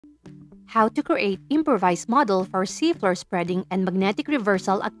How to create improvised model for seafloor spreading and magnetic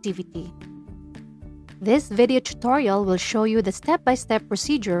reversal activity. This video tutorial will show you the step-by-step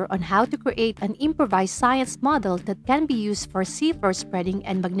procedure on how to create an improvised science model that can be used for seafloor spreading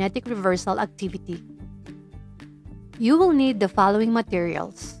and magnetic reversal activity. You will need the following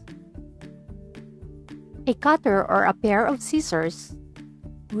materials: a cutter or a pair of scissors,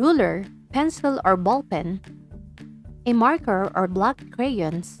 ruler, pencil or ball pen, a marker or black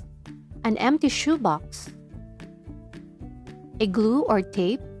crayons, an empty shoebox, a glue or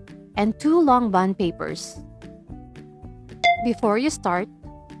tape, and 2 long bond papers. Before you start,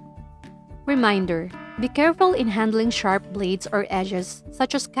 reminder: be careful in handling sharp blades or edges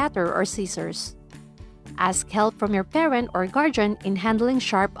such as cutter or scissors. Ask help from your parent or guardian in handling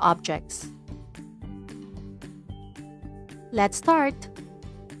sharp objects. Let's start!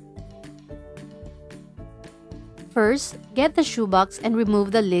 First, get the shoebox and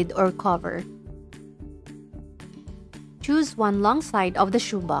remove the lid or cover. Choose one long side of the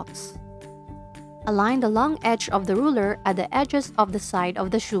shoebox. Align the long edge of the ruler at the edges of the side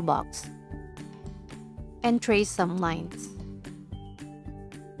of the shoebox. And trace some lines.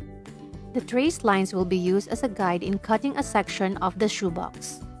 The traced lines will be used as a guide in cutting a section of the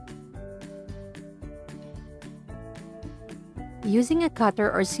shoebox. Using a cutter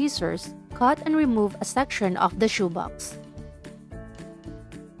or scissors, cut and remove a section of the shoebox.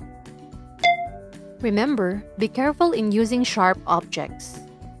 Remember, be careful in using sharp objects.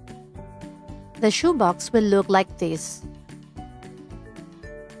 The shoebox will look like this.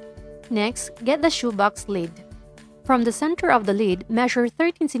 Next, get the shoebox lid. From the center of the lid, measure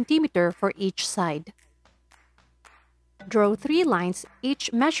 13 cm for each side. Draw 3 lines,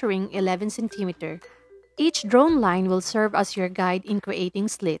 each measuring 11 cm. Each drawn line will serve as your guide in creating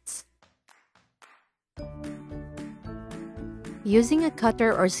slits. Using a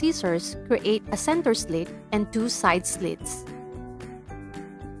cutter or scissors, create a center slit and 2 side slits.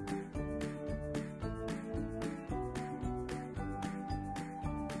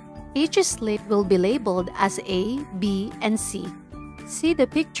 Each slit will be labeled as A, B, and C. See the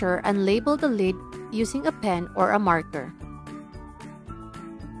picture and label the lid using a pen or a marker.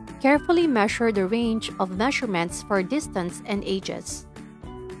 Carefully measure the range of measurements for distance and edges.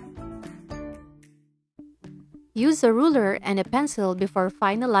 Use a ruler and a pencil before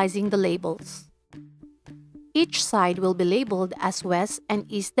finalizing the labels. Each side will be labeled as west and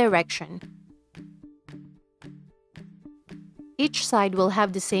east direction. Each side will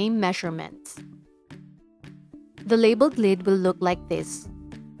have the same measurements. The labeled lid will look like this.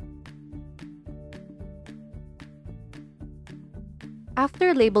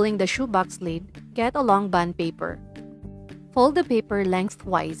 After labeling the shoebox lid, get a long bond paper. Fold the paper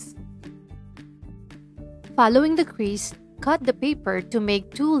lengthwise. Following the crease, cut the paper to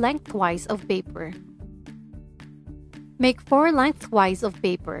make 2 lengthwise of paper. Make 4 lengthwise of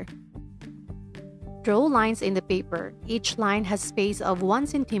paper. Draw lines in the paper. Each line has space of 1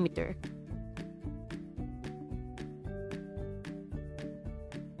 cm.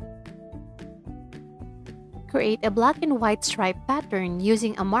 Create a black and white stripe pattern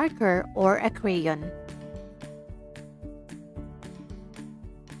using a marker or a crayon.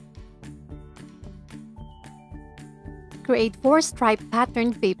 Create 4 stripe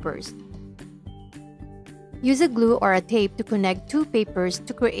patterned papers. Use a glue or a tape to connect 2 papers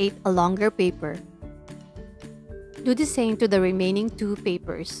to create a longer paper. Do the same to the remaining 2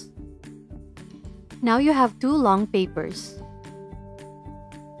 papers. Now you have 2 long papers.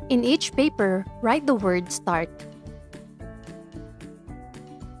 In each paper, write the word START.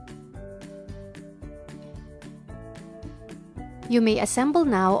 You may assemble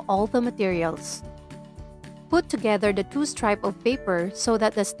now all the materials. Put together the 2 stripes of paper so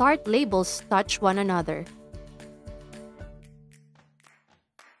that the START labels touch one another.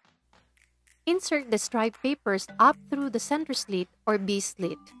 Insert the striped papers up through the center slit or B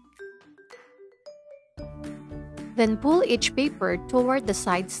slit. Then pull each paper toward the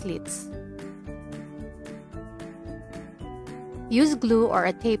side slits. Use glue or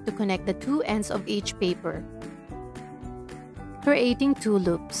a tape to connect the 2 ends of each paper, creating 2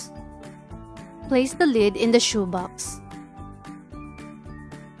 loops. Place the lid in the shoebox.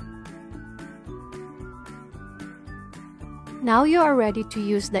 Now you are ready to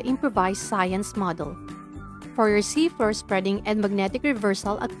use the improvised science model for your seafloor spreading and magnetic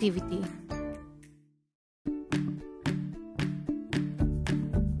reversal activity.